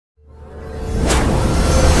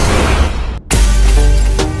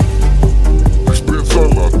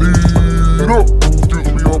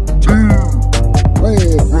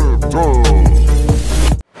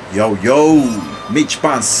Yo, yo, Mitch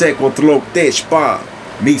Pan Seco Tlocteshpa.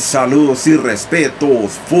 Mis saludos y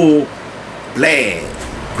respetos, full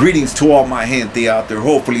blast. Greetings to all my gente out there.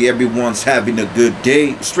 Hopefully everyone's having a good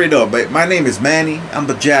day. Straight up, my name is Manny. I'm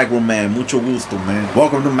the Jaguar Man. Mucho gusto, man.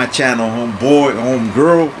 Welcome to my channel, homeboy,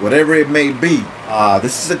 homegirl, whatever it may be.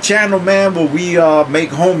 This is a channel, man, where we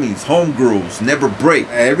make homies, homegirls, never break.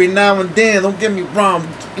 Every now and then, don't get me wrong,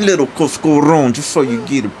 little coscorron, just so you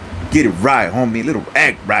get it right, homie. Little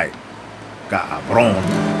act right. Cabrón.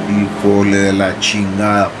 Hijo de la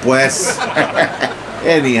chingada, pues.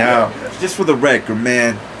 Anyhow, just for the record,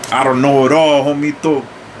 man, I don't know it all, homito,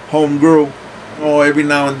 homegirl. Oh, every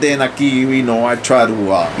now and then, aquí, you know, I try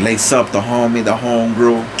to lace up the homie, the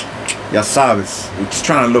homegirl. Ya sabes, we're just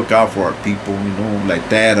trying to look out for our people, you know, like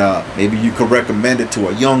that. Maybe you could recommend it to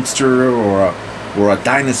a youngster or a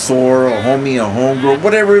dinosaur, a homie, a homegirl,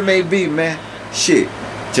 whatever it may be, man. Shit.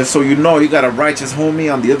 Just so you know, you got a righteous homie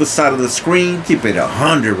on the other side of the screen. Keep it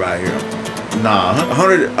 100 right here. Nah,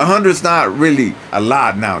 100's not really a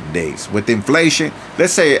lot nowadays. With inflation,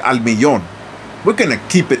 let's say al millón. We're gonna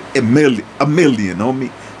keep it a million, homie.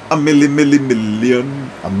 A million.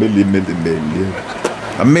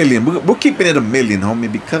 A million. We're keeping it a million, homie,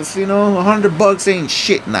 because, you know, $100 ain't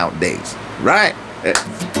shit nowadays, right?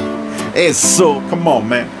 Hey, so, come on,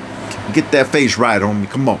 man. Get that face right, homie.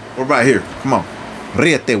 Come on. We're right here. Come on.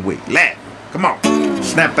 Ríete, wey. Laugh. Come on.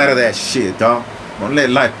 Snap out of that shit, dog. Don't let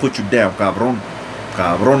life put you down, cabrón.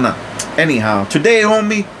 Cabrona. Anyhow, today,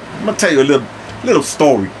 homie, I'm gonna tell you a little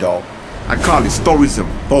story, dog. I call it stories and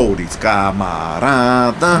 40's,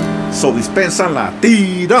 camarada. So dispensan la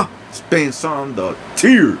tira. Dispensan the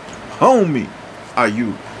tears. Homie, are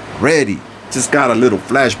you ready? Just got a little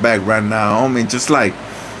flashback right now, homie. Just like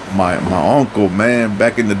my uncle, man,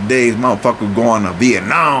 back in the days, motherfucker going to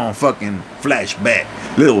Vietnam, fucking flashback.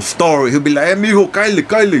 Little story. He'll be like, hey, mijo,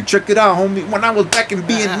 Kylie, check it out, homie. When I was back in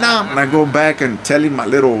Vietnam. And I go back and tell him my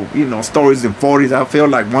little, you know, stories in 40's. I feel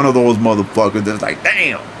like one of those motherfuckers that's like,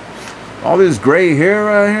 damn, all this gray hair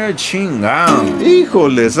right here, chingam.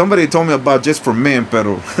 Híjole, somebody told me about Just for Men,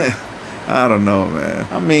 pero I don't know, man.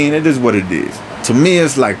 I mean, it is what it is. To me,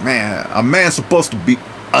 it's like, man, a man's supposed to be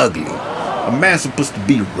ugly. A man's supposed to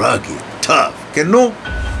be rugged, tough. Que no?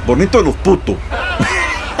 Bonito los putos.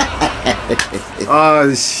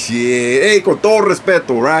 Oh, shit. Hey, con todo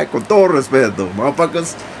respeto, right? Con todo respeto.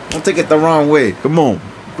 Motherfuckers, don't take it the wrong way. Come on.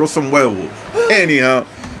 Grow some huevos. Anyhow,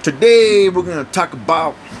 today we're going to talk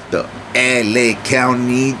about the LA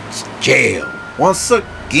County Jail. Once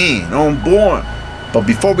again, on board. But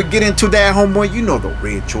before we get into that, homeboy, you know the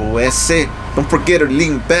ritual ese. Don't forget to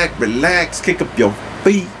lean back, relax, kick up your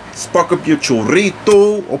feet. Spark up your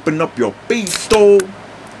churrito, open up your pisto,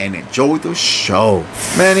 and enjoy the show.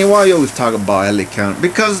 Manny, why you always talk about LA County?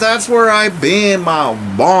 Because that's where I've been, my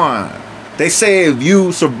boy. They say if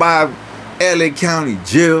you survive LA County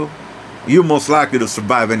jail, you're most likely to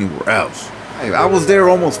survive anywhere else. Hey, I was there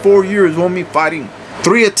almost 4 years, homie, fighting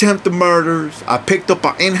 3 attempted murders. I picked up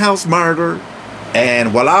an in-house murder.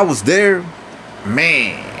 And while I was there,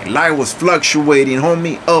 man, life was fluctuating,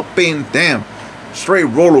 homie, up and down. Straight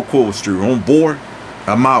roller coaster, on board.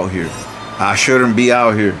 I'm out here. I shouldn't be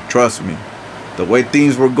out here, trust me. The way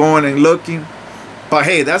things were going and looking. But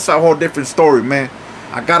hey, that's a whole different story, man.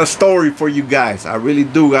 I got a story for you guys. I really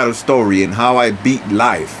do got a story and how I beat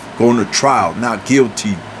life. Going to trial, not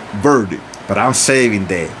guilty, verdict. But I'm saving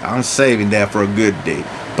that. I'm saving that for a good day.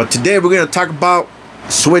 But today we're going to talk about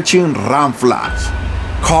switching ramflas.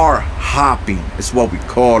 Car hopping is what we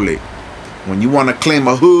call it. When you want to claim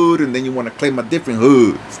a hood and then you want to claim a different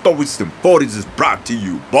hood. Stories and 40's is brought to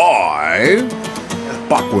you by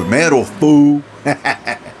Paco Mero, fool.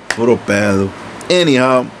 Puro pedo.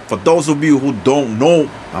 Anyhow, for those of you who don't know,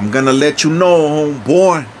 I'm gonna let you know,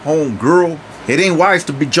 homeboy, homegirl, it ain't wise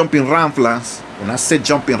to be jumping ramflas. When I say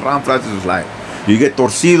jumping ramflas, it's like you get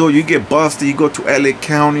torcido, you get busted, you go to LA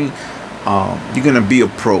County, you're gonna be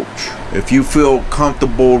approached. If you feel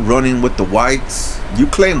comfortable running with the whites, you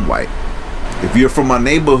claim white. If you're from a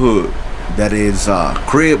neighborhood that is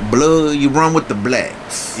crib blood, you run with the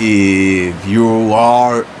blacks. If you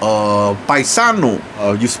are a paisano,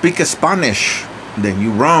 you speak Spanish, then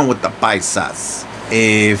you run with the paisas.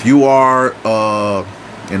 If you are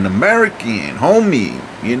an American, homie,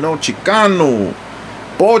 you know, Chicano,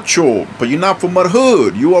 Pocho, but you're not from a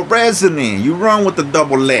hood, you a resident, you run with the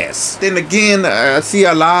double S. Then again, I see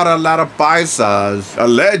a lot of paisas,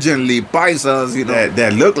 allegedly paisas, you know,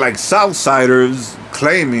 that look like Southsiders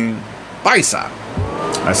claiming paisa.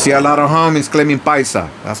 I see a lot of homies claiming paisa.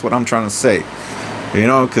 That's what I'm trying to say. You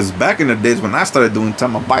know, because back in the days when I started doing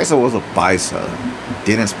time, a paisa was a paisa.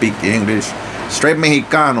 Didn't speak English, Straight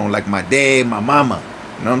Mexicano, like my dad, my mama.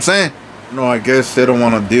 You know what I'm saying? No, I guess they don't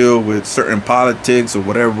want to deal with certain politics or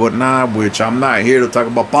whatever, whatnot, which I'm not here to talk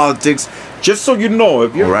about politics. Just so you know,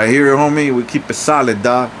 if you're right here, homie, we keep it solid,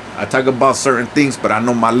 dog. I talk about certain things, but I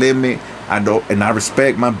know my limit. And I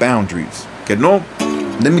respect my boundaries. Okay, no?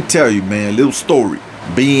 Let me tell you, man, a little story.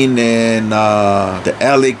 Being in the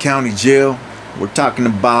LA County Jail, we're talking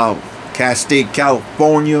about Cal State,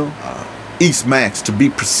 California, East Max to be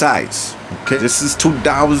precise. Okay, this is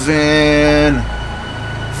 2005,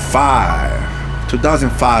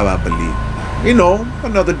 I believe. You know,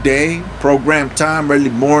 another day, program time, early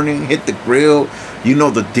morning, hit the grill. You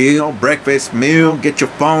know the deal, breakfast, meal, get your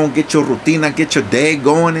phone, get your rutina, get your day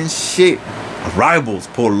going and shit. Arrivals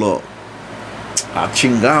pull up. Ah,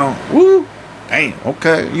 chingao. Woo. Damn,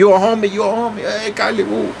 okay. You a homie, Hey, Kylie,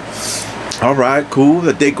 woo. All right, cool.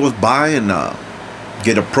 The day goes by and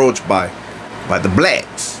get approached by the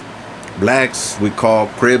blacks. Blacks we call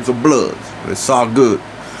Cribs or Bloods. It's all good.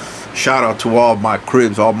 Shout out to all my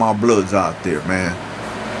Cribs, all my Bloods out there, man.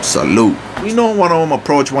 Salute. You know, one of them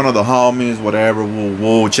approach one of the homies, whatever.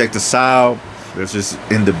 Whoa, check this out. There's this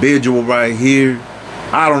individual right here.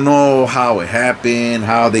 I don't know how it happened,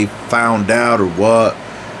 how they found out or what.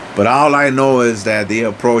 But all I know is that they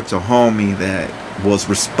approached a homie that was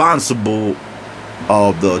responsible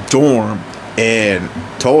of the dorm and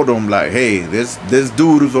told him like, hey, this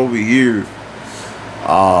dude is over here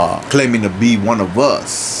claiming to be one of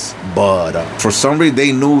us. But for some reason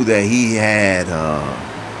they knew that he had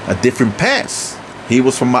a different past. He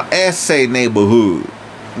was from my SA neighborhood.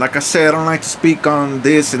 Like I said, I don't like to speak on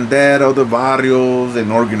this and that, other barrios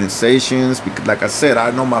and organizations, because like I said,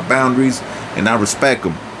 I know my boundaries and I respect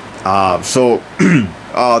them. So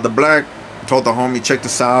the black told the homie, check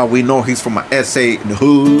this out, we know he's from my SA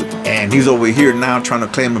hood and he's over here now trying to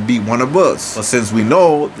claim to be one of us. But since we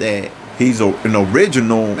know that he's an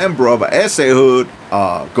original member of a SA hood,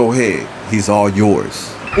 go ahead, he's all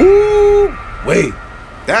yours. Ooh, wait.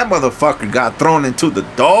 That motherfucker got thrown into the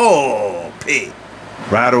dog pit.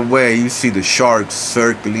 Right away, you see the sharks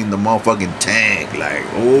circling the motherfucking tank. Like,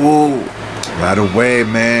 oh, right away,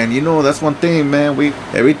 man. You know, that's one thing, man.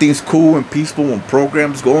 Everything's cool and peaceful when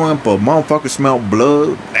programs going, but motherfuckers smell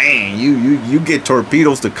blood. Man, you get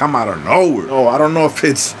torpedoes to come out of nowhere. Oh, I don't know if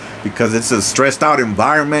it's because it's a stressed out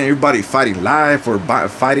environment. Everybody fighting life or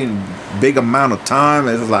fighting big amount of time.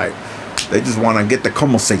 It's like they just want to get the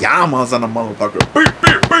como se llamas on a motherfucker. Beep,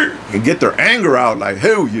 beep, beep. And get their anger out like,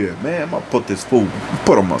 hell yeah, man, I'm going to put this fool,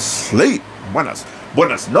 put him asleep. Buenas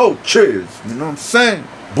noches. You know what I'm saying?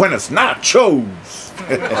 Buenas nachos.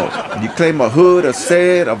 You claim a hood, a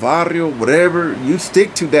set, a barrio, whatever. You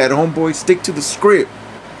stick to that, homeboy. Stick to the script.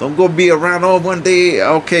 Don't go be around all one day.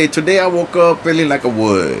 Okay, today I woke up feeling like a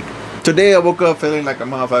wood. Today I woke up feeling like a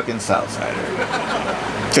motherfucking Southsider.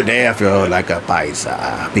 Today I feel like a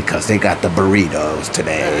paisa because they got the burritos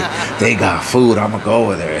today. They got food. I'm gonna go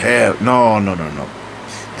over there. Hell, no.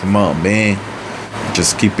 Come on, man.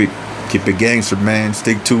 Just keep it gangster, man.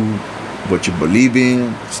 Stick to what you believe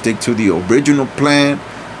in. Stick to the original plan,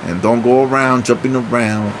 and don't go around jumping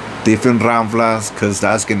around different ramflas, cause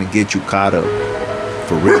that's gonna get you caught up.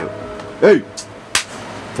 For real. Hey,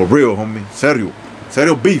 for real, homie.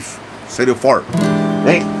 Serio beef. Serio fart.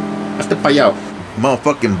 Hey, hazte pa' allá.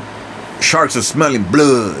 Motherfucking sharks are smelling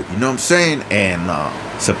blood, you know what I'm saying? And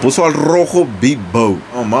se puso al rojo big boat.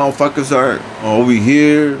 Oh, motherfuckers are over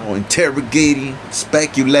here interrogating,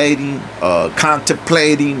 speculating,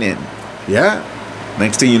 contemplating, and yeah.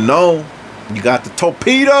 Next thing you know, you got the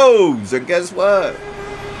torpedoes, and guess what?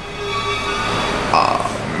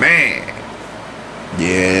 Oh man,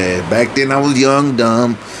 yeah. Back then I was young,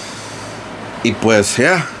 dumb. Y pues,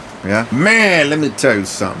 yeah. Man, let me tell you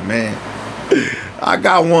something, man. I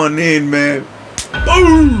got one in, man.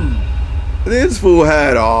 Boom! This fool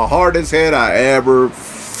had the hardest head I ever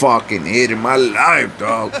fucking hit in my life,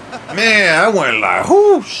 dog. Man, I went like,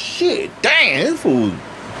 oh shit, damn, this fool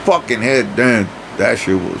fucking head down. That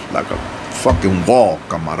shit was like a fucking wall,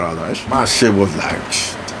 camarada. My shit was like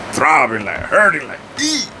throbbing, like hurting, like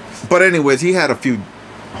eat. But anyways, he had a few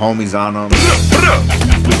homies on him.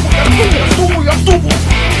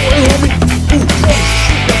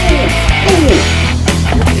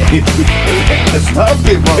 Stop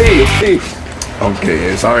it, bro. Hey.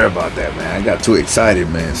 Okay, sorry about that, man. I got too excited,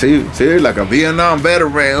 man. See, like a Vietnam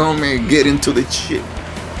veteran, homie, get into the shit.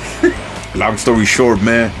 Long story short,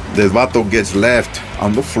 man, this vato gets left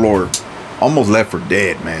on the floor, almost left for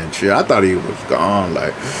dead, man. Shit, I thought he was gone,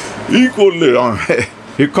 like, equally on.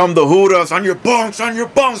 Here come the Hoodas, on your bunks,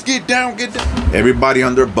 get down. Everybody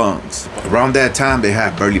on their bunks. Around that time, they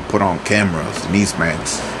had barely put on cameras in East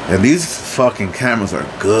Max. And these fucking cameras are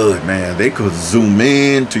good, man. They could zoom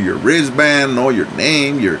in to your wristband, know your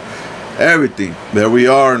name, your everything. There we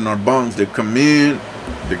are in our bunks. They come in.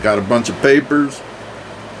 They got a bunch of papers.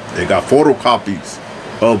 They got photocopies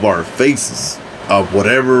of our faces, of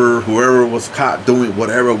whoever was caught doing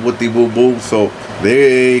whatever with the boo-boo. So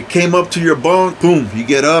they came up to your bunk. Boom. You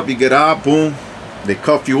get up, you get out. Boom. They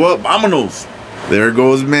cuff you up. Vámonos. There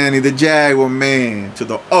goes Manny the Jaguar man to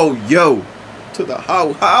the to the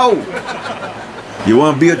how. You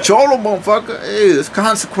want to be a cholo, motherfucker? Hey, there's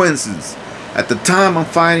consequences. At the time, I'm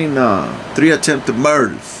fighting 3 attempted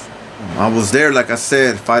murders. I was there, like I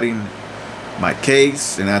said, fighting my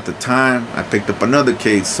case, and at the time, I picked up another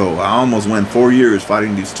case, so I almost went 4 years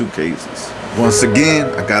fighting these 2 cases. Once again,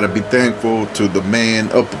 I gotta be thankful to the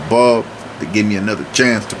man up above to give me another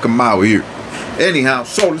chance to come out here. Anyhow,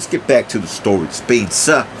 so let's get back to the story. Speeds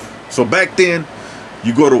up. So back then,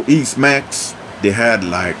 you go to East Max, they had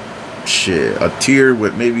like a tier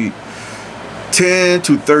with maybe 10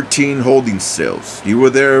 to 13 holding cells. You were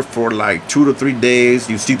there for like 2 to 3 days.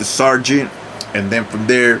 You see the sergeant, and then from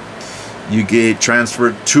there you get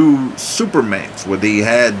transferred to Supermax, where they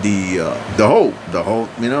had the hole,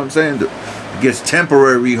 you know what I'm saying? It gets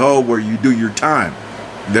temporary hole where you do your time.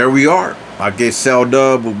 There we are. I get celled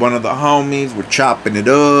up with one of the homies. We're chopping it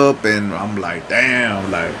up, and I'm like, damn,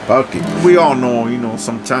 like, fuck it. We all know, you know,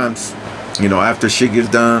 sometimes, you know, after shit gets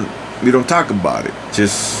done, we don't talk about it.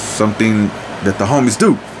 Just something that the homies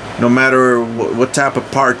do. No matter what type of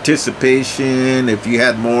participation, if you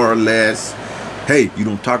had more or less, hey, you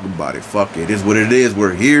don't talk about it. Fuck it. It is what it is.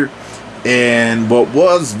 We're here. And what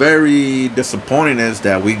was very disappointing is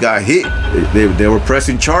that we got hit. They were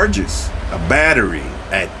pressing charges. A battery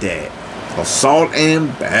at that. Assault and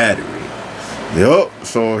battery. Yup.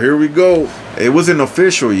 So here we go. It wasn't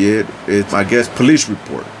official yet. It's, I guess, police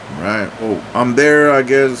report. Right. Oh, I'm there, I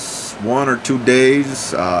guess, 1 or 2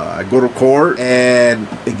 days. I go to court and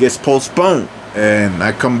it gets postponed. And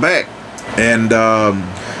I come back. And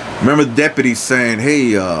remember the deputy saying,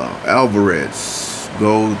 hey, Alvarez,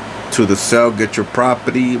 go to the cell, get your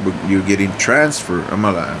property. You're getting transferred. I'm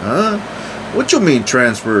like, huh? What you mean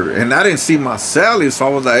transfer? And I didn't see my Sally, so I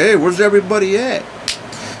was like, hey, where's everybody at?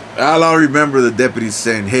 I remember the deputy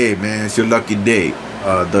saying, hey, man, it's your lucky day.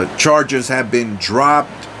 The charges have been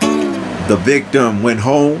dropped. The victim went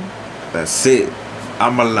home. That's it.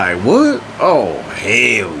 I'm like, what? Oh,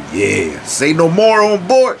 hell yeah. Say no more on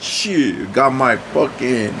board. Shit. Got my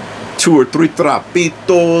fucking 2 or 3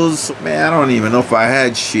 trapitos. Man, I don't even know if I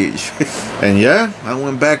had shit. And yeah, I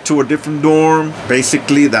went back to a different dorm.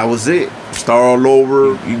 Basically, that was it. Start all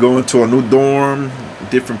over. You go into a new dorm,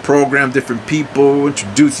 different program, different people,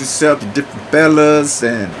 introduce yourself to different fellas,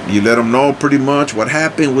 and you let them know pretty much what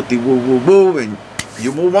happened with the woo, and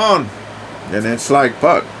you move on. And it's like,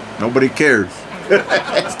 fuck, nobody cares.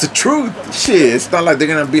 It's the truth. Shit, it's not like they're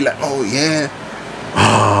gonna be like, oh yeah,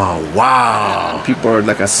 oh wow. People are,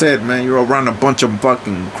 like I said, man, you're around a bunch of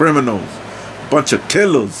fucking criminals, bunch of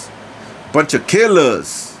killers,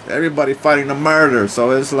 everybody fighting a murder.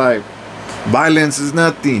 So it's like, violence is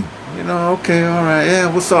nothing. You know, okay, all right,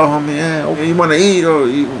 yeah, what's up, homie? Yeah, okay, you wanna eat or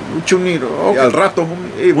what you need? Okay, al rato,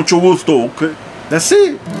 homie. Hey, mucho gusto, okay. That's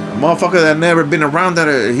it. A motherfucker that never been around that,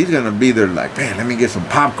 he's gonna be there like, man, let me get some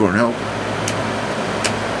popcorn, help.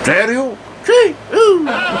 Serio?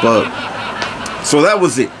 But, so that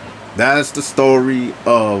was it. That's the story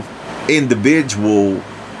of individual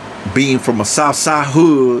being from a Southside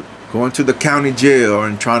hood, going to the county jail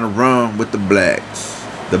and trying to run with the blacks.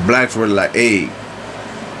 The blacks were like, hey,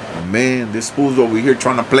 man, this fool's over here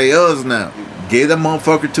trying to play us now. Gave that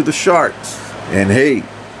motherfucker to the sharks. And hey,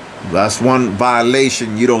 that's one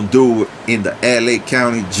violation you don't do in the LA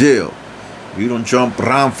County jail. You don't jump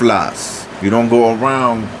around flies. You don't go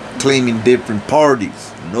around claiming different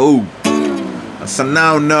parties. No. That's a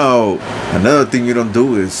no. Another thing you don't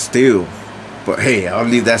do is steal. But hey, I'll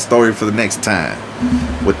leave that story for the next time.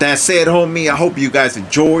 With that said, homie, I hope you guys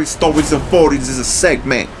enjoy. Stories and 40s is a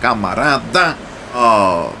segment, camarada.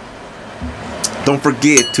 Don't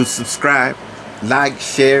forget to subscribe, like,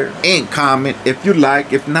 share, and comment if you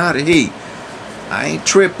like. If not, hey, I ain't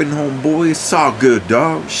tripping, homeboy. It's all good,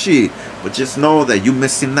 dog. Shit. But just know that you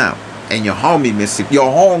missing out. And your homie missing,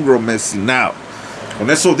 your homegirl missing out. Con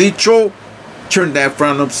eso dicho, turn that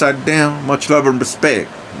frown upside down. Much love and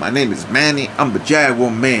respect. My name is Manny. I'm the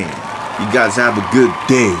Jaguar Man. You guys have a good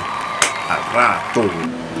day. A rato.